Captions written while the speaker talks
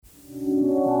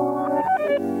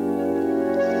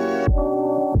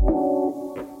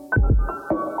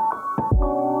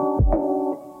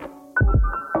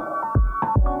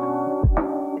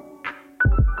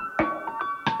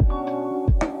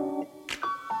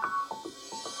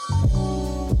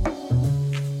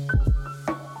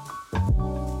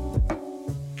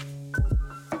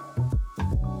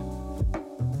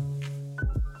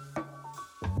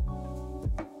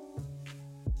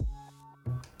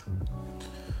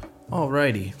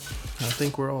Alrighty, I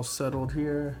think we're all settled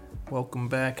here. Welcome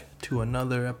back to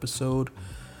another episode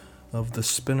of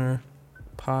the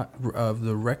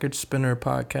Record Spinner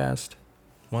podcast.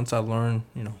 Once I learn,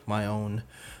 my own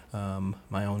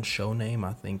show name,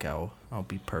 I think I'll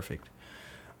be perfect.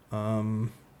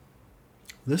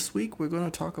 This week we're gonna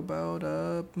talk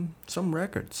about some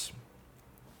records.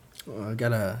 I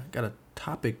got a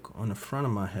topic on the front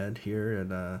of my head here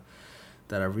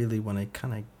that I really want to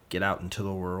kind of get out into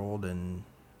the world and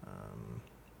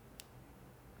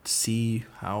see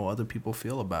how other people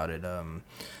feel about it.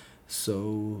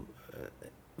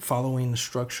 Following the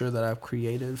structure that I've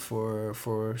created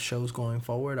for shows going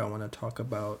forward, I want to talk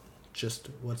about just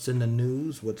what's in the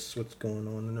news, what's going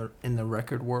on in the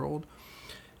record world.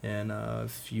 And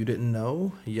if you didn't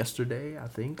know, yesterday I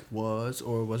think was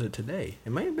it today?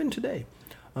 It might have been today.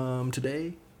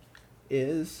 Yesterday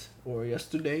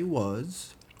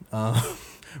was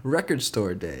Record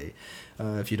Store Day.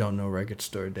 If you don't know, Record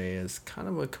Store Day is kind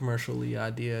of a commercially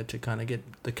idea to kind of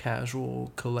get the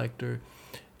casual collector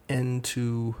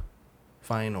into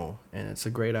vinyl, and it's a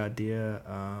great idea.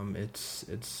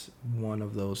 It's one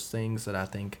of those things that I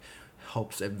think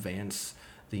helps advance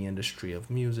the industry of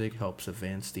music, helps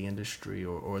advance the industry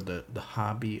or the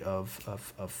hobby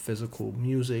of physical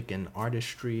music and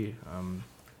artistry.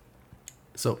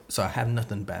 So I have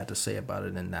nothing bad to say about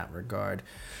it in that regard.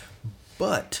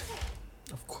 But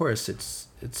of course, it's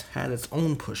had its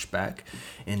own pushback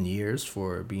in years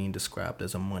for being described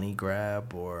as a money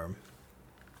grab or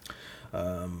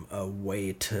a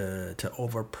way to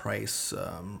overprice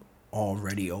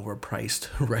already overpriced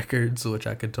records, which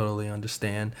I could totally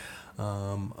understand.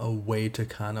 A way to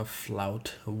kind of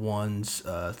flout one's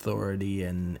authority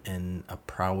and a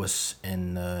prowess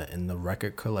in the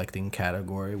record collecting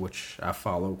category, which I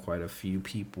follow quite a few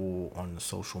people on the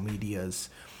social medias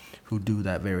who do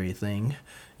that very thing.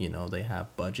 You know, they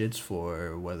have budgets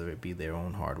for whether it be their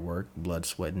own hard work, blood,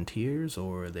 sweat, and tears,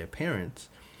 or their parents.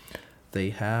 They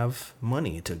have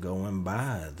money to go and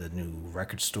buy the new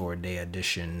Record Store Day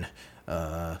edition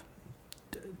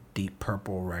Deep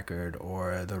Purple record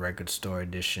or the Record Store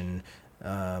edition.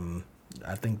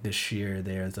 I think this year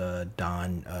there's a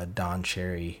Don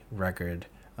Cherry record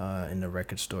in the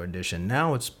Record Store edition.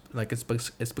 Now it's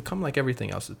become like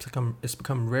everything else. It's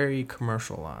become very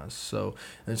commercialized. So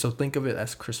think of it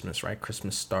as Christmas, right?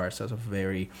 Christmas starts as a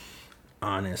very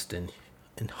honest and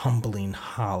humbling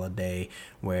holiday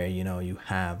where you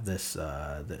have this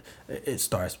it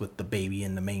starts with the baby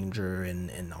in the manger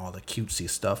and all the cutesy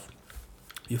stuff.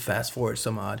 You fast forward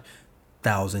some odd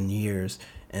 1,000 years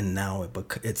and now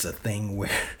it's a thing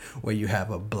where you have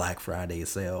a Black Friday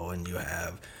sale and you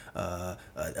have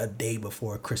a day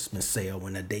before Christmas sale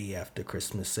and a day after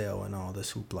Christmas sale and all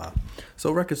this hoopla.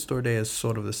 So Record Store Day is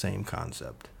sort of the same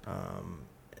concept.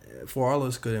 For all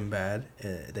is good and bad,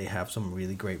 they have some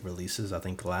really great releases. I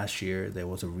think last year there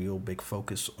was a real big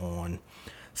focus on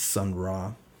Sun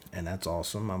Ra, and that's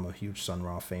awesome. I'm a huge Sun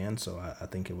Ra fan, so I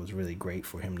think it was really great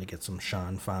for him to get some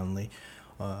shine finally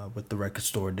with the Record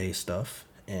Store Day stuff.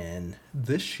 And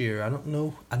this year, I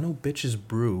know Bitches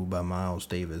Brew by Miles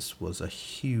Davis was a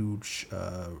huge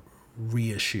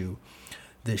reissue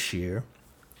this year.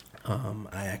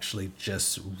 I actually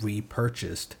just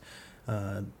repurchased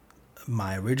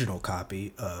my original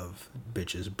copy of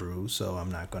Bitches Brew, so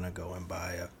I'm not gonna go and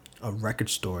buy a Record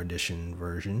Store edition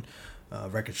version,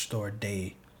 Record Store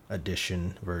Day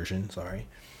edition version. Sorry.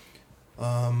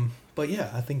 But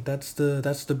yeah, I think that's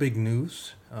the big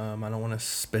news. I don't want to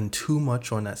spend too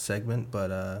much on that segment,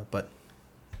 but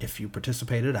if you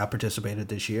participated, I participated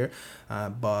this year. I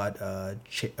bought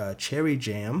Cherry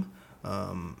Jam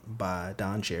by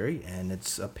Don Cherry, and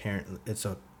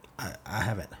I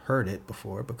haven't heard it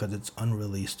before because it's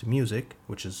unreleased music,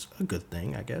 which is a good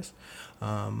thing, I guess.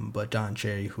 But Don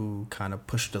Cherry, who kind of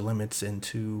pushed the limits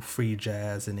into free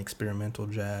jazz and experimental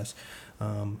jazz.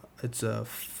 It's a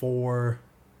four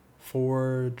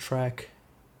track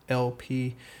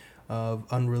LP of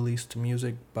unreleased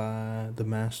music by the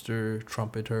master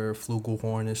trumpeter,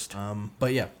 flugelhornist.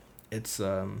 But yeah, it's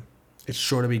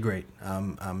sure to be great.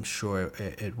 I'm sure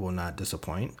it will not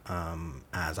disappoint.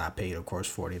 As I paid, of course,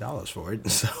 $40 for it.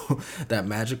 So that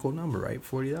magical number, right?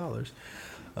 $40.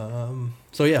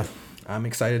 So yeah, I'm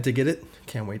excited to get it.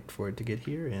 Can't wait for it to get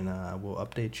here, and I will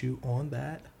update you on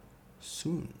that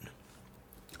soon.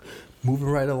 Moving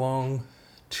right along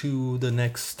to the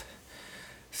next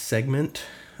segment.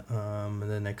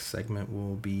 The next segment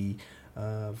will be,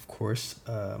 of course,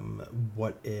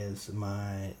 what is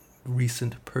my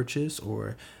recent purchase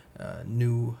or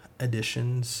new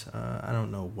additions. I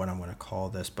don't know what I'm going to call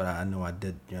this, but I know I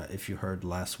did. If you heard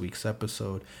last week's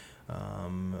episode,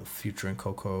 featuring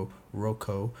Coco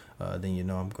Roco, then you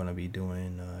know I'm going to be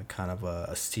doing kind of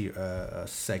a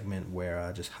segment where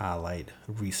I just highlight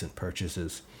recent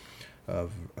purchases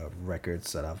of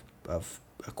records that I've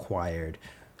acquired,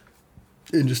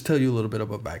 and just tell you a little bit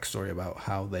of a backstory about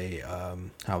how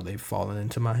they've fallen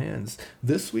into my hands.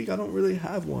 This week I don't really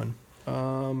have one.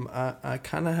 I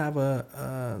kind of have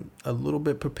a little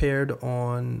bit prepared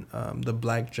on the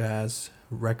Black Jazz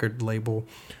record label,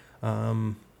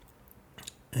 and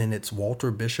it's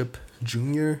Walter Bishop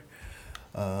Jr.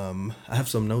 I have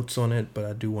some notes on it, but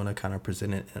I do want to kind of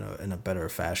present it in a better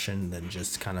fashion than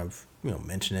just kind of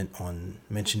mentioning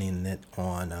it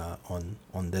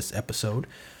on this episode.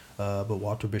 But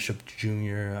Walter Bishop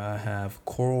Jr. I have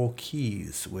Coral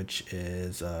Keys, which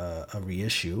is a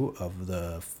reissue of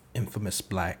the infamous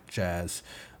Black Jazz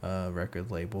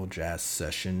record label, Jazz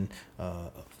Session,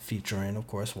 featuring, of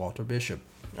course, Walter Bishop.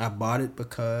 I bought it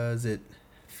because it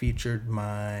featured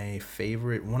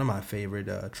one of my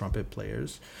favorite trumpet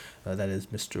players, that is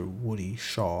Mr. Woody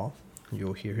Shaw.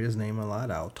 You'll hear his name a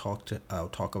lot. I'll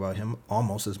talk about him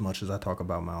almost as much as I talk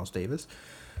about Miles Davis.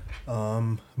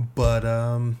 Yeah,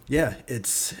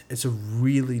 it's a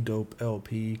really dope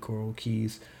LP, Coral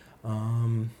Keys.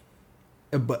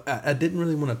 But I didn't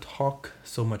really want to talk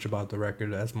so much about the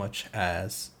record as much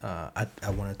as I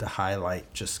wanted to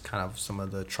highlight just kind of some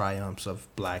of the triumphs of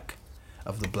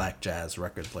the Black Jazz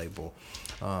record label.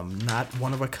 Not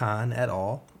one of a kind at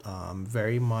all.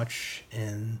 Very much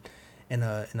in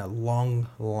a long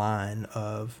line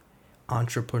of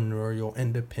entrepreneurial,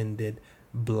 independent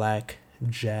Black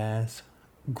jazz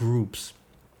groups,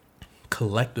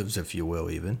 collectives, if you will,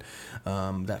 even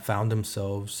that found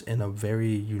themselves in a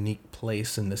very unique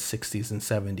place in the 60s and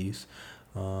 70s,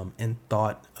 and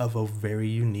thought of a very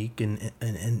unique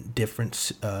and different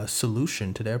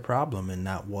solution to their problem, and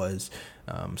that was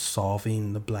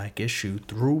solving the Black issue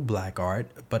through Black art,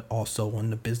 but also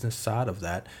on the business side of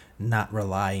that, not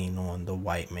relying on the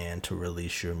white man to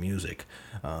release your music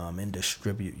and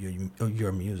distribute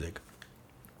your music.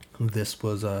 This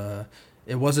was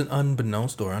it wasn't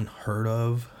unbeknownst or unheard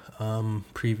of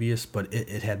previous, but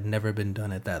it had never been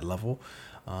done at that level.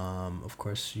 Of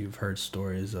course, you've heard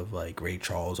stories of like Ray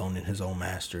Charles owning his own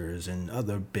masters and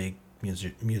other big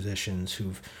musicians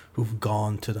who've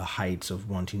gone to the heights of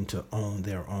wanting to own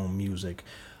their own music.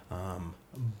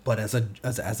 But as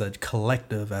a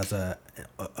collective,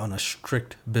 on a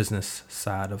strict business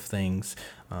side of things,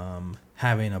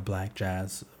 having a Black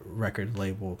Jazz record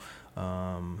label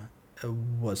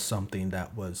was something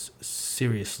that was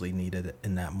seriously needed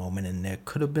in that moment, and there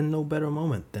could have been no better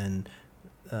moment than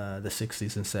the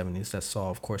 60s and 70s that saw,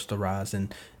 of course, the rise in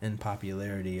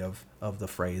popularity of the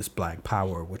phrase Black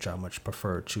Power, which I much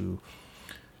prefer to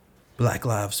Black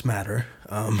Lives Matter.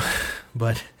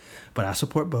 But I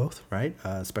support both, right?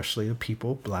 Especially the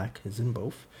people. Black is in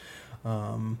both.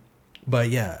 But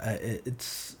yeah,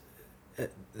 it's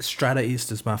Strata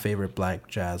East is my favorite Black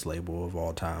jazz label of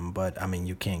all time. But I mean,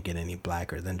 you can't get any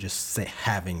blacker than just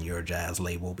having your jazz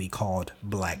label be called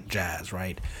Black Jazz,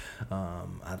 right?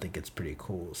 I think it's pretty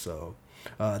cool. So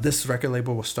this record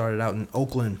label was started out in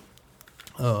Oakland,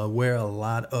 where a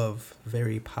lot of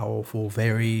very powerful,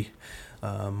 very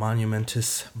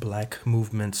monumentous Black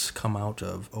movements come out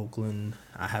of Oakland.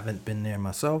 I haven't been there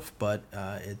myself, but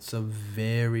it's a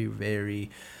very, very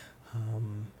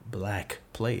Black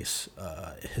place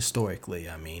historically.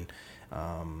 I mean,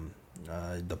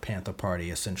 the Panther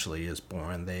Party essentially is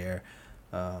born there.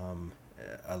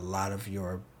 A lot of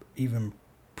your, even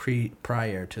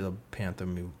prior to the Panther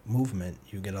movement,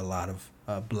 you get a lot of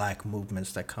Black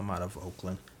movements that come out of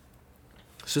Oakland.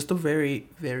 It's just a very,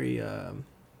 very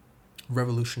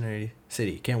revolutionary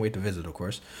city. Can't wait to visit, of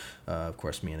course. Of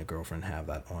course, me and a girlfriend have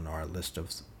that on our list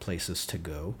of places to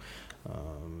go.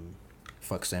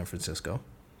 Fuck San Francisco.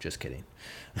 Just kidding.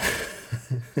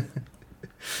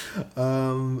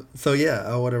 So yeah,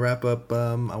 I want to wrap up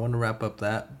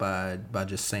that by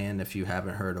just saying, if you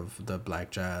haven't heard of the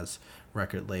Black Jazz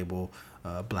record label,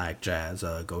 Black Jazz,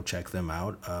 go check them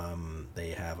out.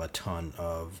 They have a ton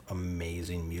of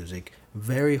amazing music.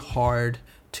 Very hard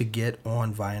to get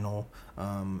on vinyl.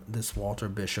 This Walter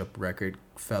Bishop record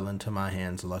fell into my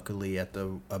hands, luckily, at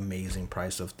the amazing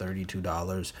price of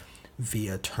 $32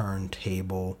 via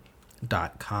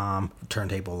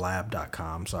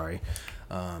turntablelab.com, sorry.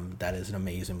 That is an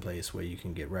amazing place where you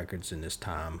can get records in this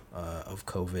time of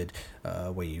COVID,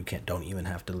 where you don't even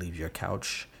have to leave your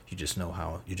couch. You just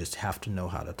have to know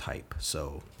how to type.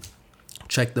 So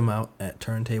check them out at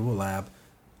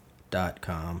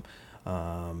turntablelab.com.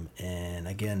 And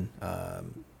again,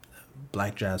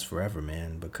 Black Jazz forever,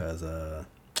 man, because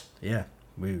yeah,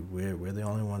 We're the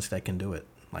only ones that can do it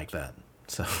like that.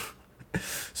 So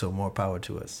so more power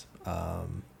to us.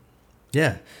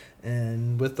 Yeah.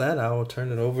 And with that, I'll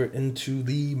turn it over into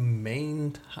the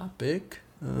main topic.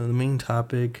 The main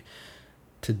topic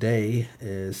today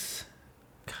is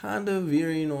kind of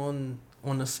veering on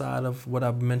the side of what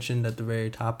I've mentioned at the very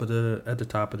top of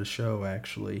the show.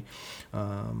 Actually,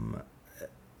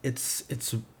 it's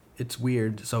it's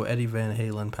weird. So Eddie Van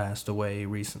Halen passed away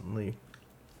recently.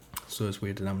 So it's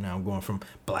weird that I'm now going from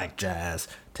black jazz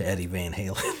to Eddie Van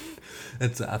Halen.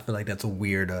 I feel like that's a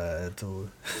weird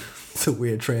it's a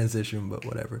weird transition, but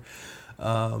whatever.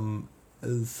 Um,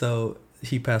 so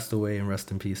he passed away, and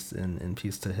rest in peace, and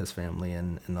peace to his family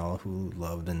and all who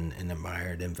loved and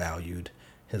admired and valued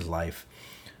his life.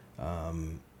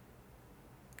 Um,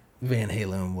 Van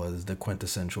Halen was the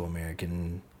quintessential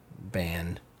American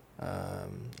band,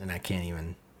 and I can't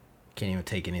even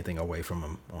take anything away from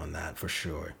him on that for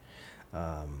sure.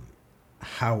 Um,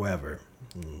 However,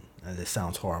 this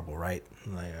sounds horrible, right?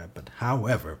 But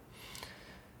however,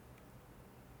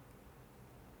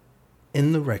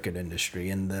 in the record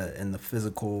industry, in the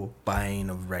physical buying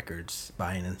of records,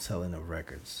 buying and selling of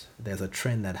records, there's a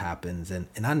trend that happens, and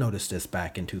I noticed this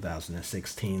back in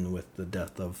 2016 with the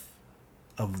death of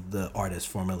the artist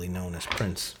formerly known as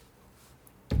Prince.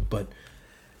 But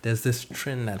there's this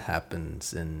trend that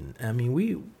happens, and I mean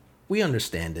we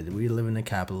understand it. We live in a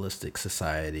capitalistic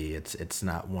society. It's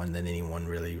not one that anyone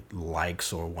really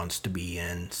likes or wants to be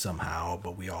in somehow,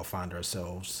 but we all find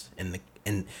ourselves in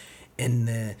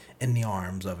the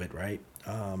arms of it, right?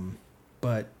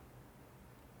 But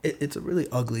it's a really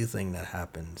ugly thing that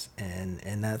happens,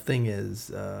 and that thing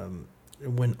is,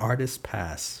 when artists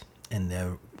pass and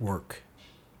their work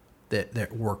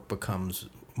becomes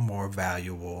more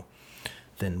valuable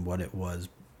than what it was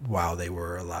while they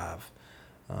were alive.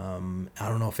 I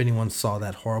don't know if anyone saw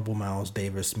that horrible Miles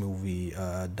Davis movie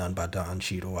done by Don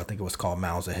Cheadle. I think it was called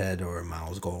Miles Ahead or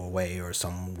Miles Go Away or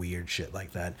some weird shit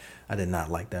like that. I did not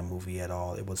like that movie at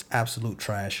all. It was absolute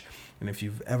trash. And if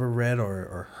you've ever read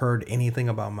or heard anything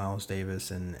about Miles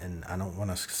Davis, and I don't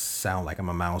want to sound like I'm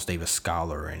a Miles Davis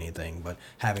scholar or anything, but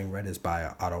having read his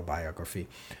autobiography,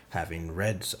 having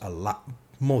read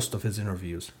most of his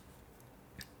interviews,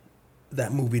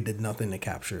 that movie did nothing to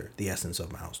capture the essence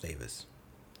of Miles Davis.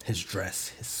 His dress,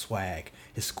 his swag,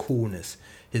 his coolness,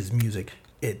 his music,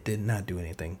 it did not do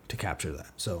anything to capture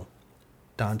that. So,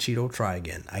 Don Cheadle, try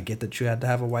again. I get that you had to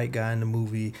have a white guy in the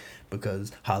movie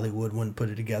because Hollywood wouldn't put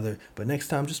it together, but next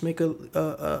time just make a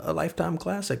Lifetime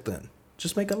classic then.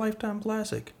 Just make a Lifetime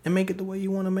classic and make it the way you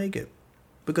want to make it,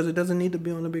 because it doesn't need to be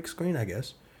on the big screen, I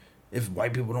guess. If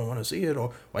white people don't want to see it,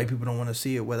 or white people don't want to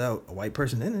see it without a white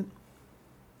person in it,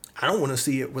 I don't want to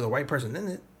see it with a white person in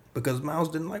it because Miles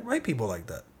didn't like white people like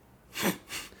that.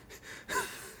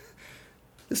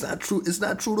 It's not true. It's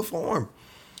not true to form.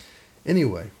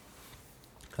 Anyway,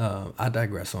 I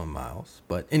digress on Miles.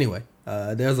 But anyway,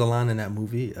 there's a line in that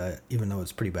movie, even though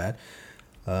it's pretty bad.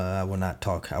 I will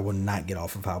not get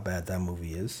off of how bad that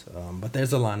movie is. But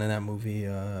there's a line in that movie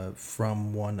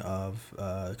from one of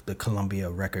the Columbia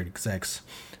record execs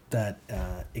that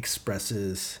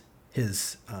expresses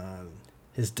his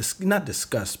not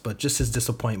disgust, but just his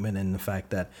disappointment in the fact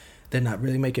that they're not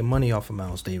really making money off of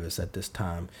Miles Davis at this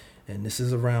time. And this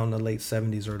is around the late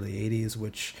 70s, early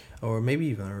 80s, or maybe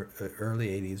even early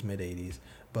 80s, mid 80s.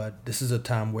 But this is a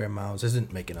time where Miles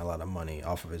isn't making a lot of money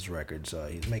off of his records.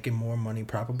 He's making more money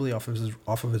probably off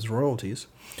of his royalties.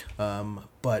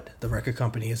 But the record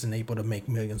company isn't able to make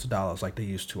millions of dollars like they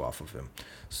used to off of him.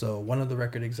 So one of the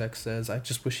record execs says, I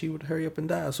just wish he would hurry up and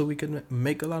die so we could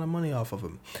make a lot of money off of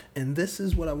him. And this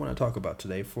is what I want to talk about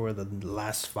today for the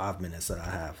last 5 minutes that I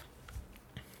have.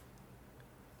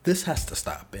 This has to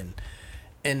stop, and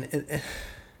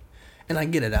I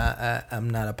get it. I'm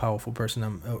not a powerful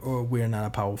person. Or we're not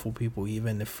a powerful people.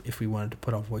 Even if we wanted to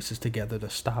put our voices together to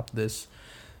stop this,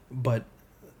 but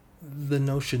the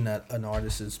notion that an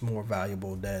artist is more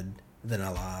valuable dead than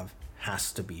alive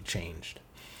has to be changed.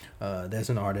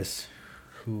 There's an artist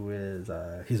who is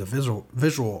he's a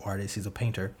visual artist. He's a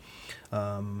painter,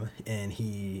 and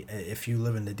if you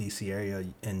live in the DC area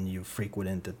and you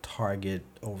frequent the Target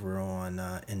over on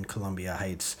in Columbia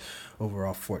Heights, over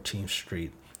off 14th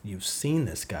Street, you've seen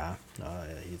this guy.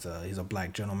 He's a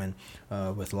black gentleman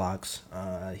with locks.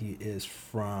 He is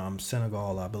from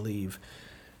Senegal, I believe,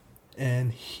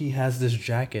 and he has this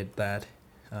jacket that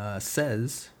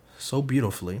says so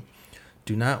beautifully,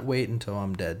 "Do not wait until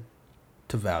I'm dead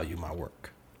to value my work."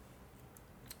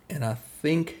 And I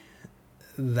think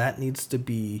that needs to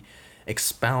be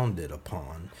expounded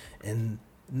upon in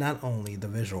not only the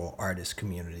visual artist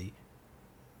community,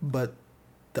 but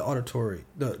the auditory,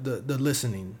 the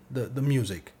listening, the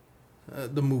music,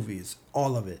 the movies,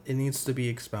 all of it. It needs to be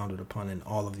expounded upon in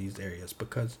all of these areas,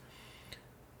 because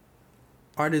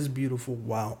art is beautiful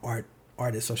while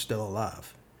artists are still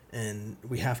alive. And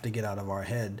we have to get out of our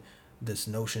head this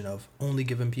notion of only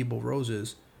giving people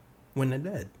roses when they're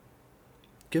dead.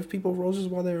 Give people roses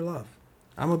while they're alive.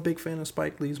 I'm a big fan of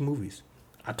Spike Lee's movies.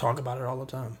 I talk about it all the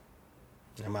time.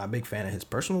 Am I a big fan of his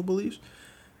personal beliefs?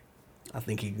 I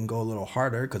think he can go a little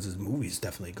harder because his movies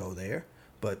definitely go there.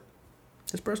 But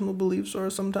his personal beliefs are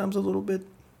sometimes a little bit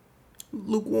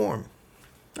lukewarm.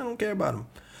 I don't care about him.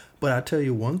 But I tell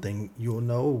you one thing you'll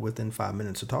know within 5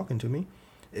 minutes of talking to me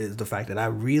is the fact that I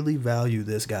really value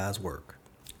this guy's work.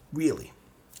 Really.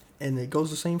 And it goes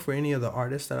the same for any of the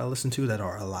artists that I listen to that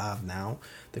are alive now.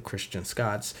 The Christian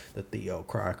Scotts, the Theo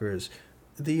Crockers.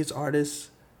 These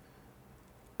artists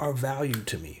are valued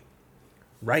to me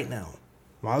right now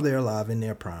while they're alive in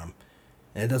their prime.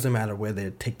 And it doesn't matter whether they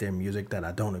take their music that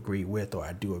I don't agree with or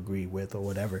I do agree with or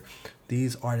whatever.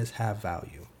 These artists have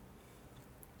value.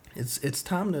 It's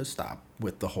time to stop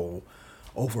with the whole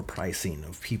overpricing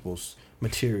of people's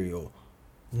material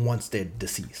once they're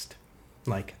deceased.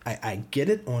 Like, I get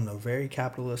it on a very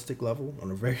capitalistic level,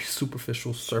 on a very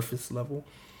superficial surface level.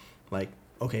 Like,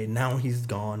 okay, now he's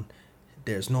gone.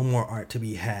 There's no more art to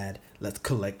be had. Let's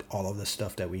collect all of the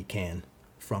stuff that we can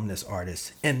from this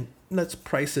artist. And let's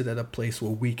price it at a place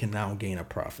where we can now gain a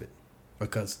profit.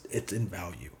 Because it's in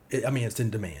value. It's in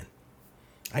demand.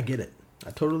 I get it.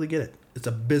 I totally get it. It's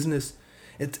a business.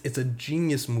 It's a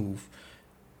genius move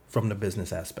from the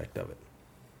business aspect of it.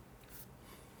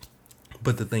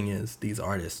 But the thing is, these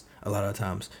artists, a lot of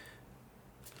times,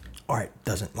 art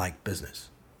doesn't like business.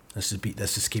 Let's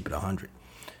just keep it 100.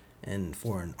 And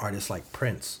for an artist like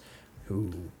Prince,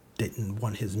 who didn't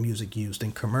want his music used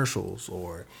in commercials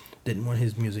or didn't want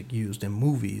his music used in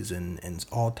movies and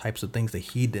all types of things that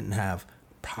he didn't have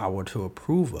power to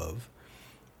approve of,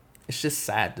 it's just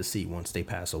sad to see once they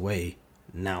pass away.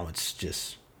 Now it's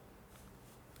just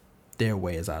their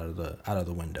way is out of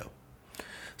the window.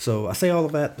 So I say all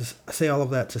of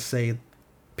that to say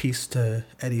peace to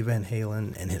Eddie Van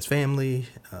Halen and his family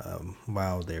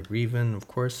while they're grieving, of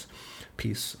course.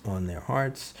 Peace on their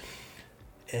hearts.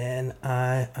 And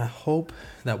I hope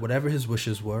that whatever his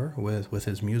wishes were with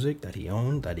his music that he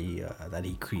owned, that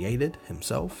he created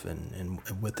himself and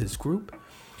with his group,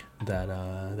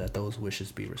 that those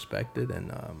wishes be respected,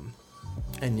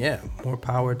 and yeah, more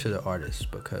power to the artists,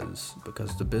 because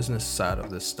the business side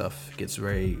of this stuff gets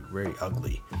very, very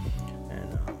ugly,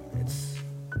 and it's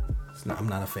not, I'm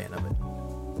not a fan of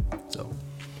it. So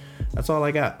that's all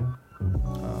I got.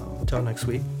 Until next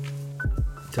week,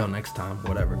 until next time,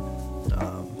 whatever.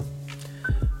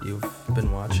 You've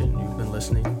been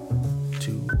listening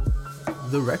to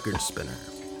The Record Spinner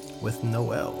with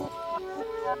Noel.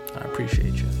 I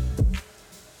appreciate you.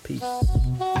 Peace.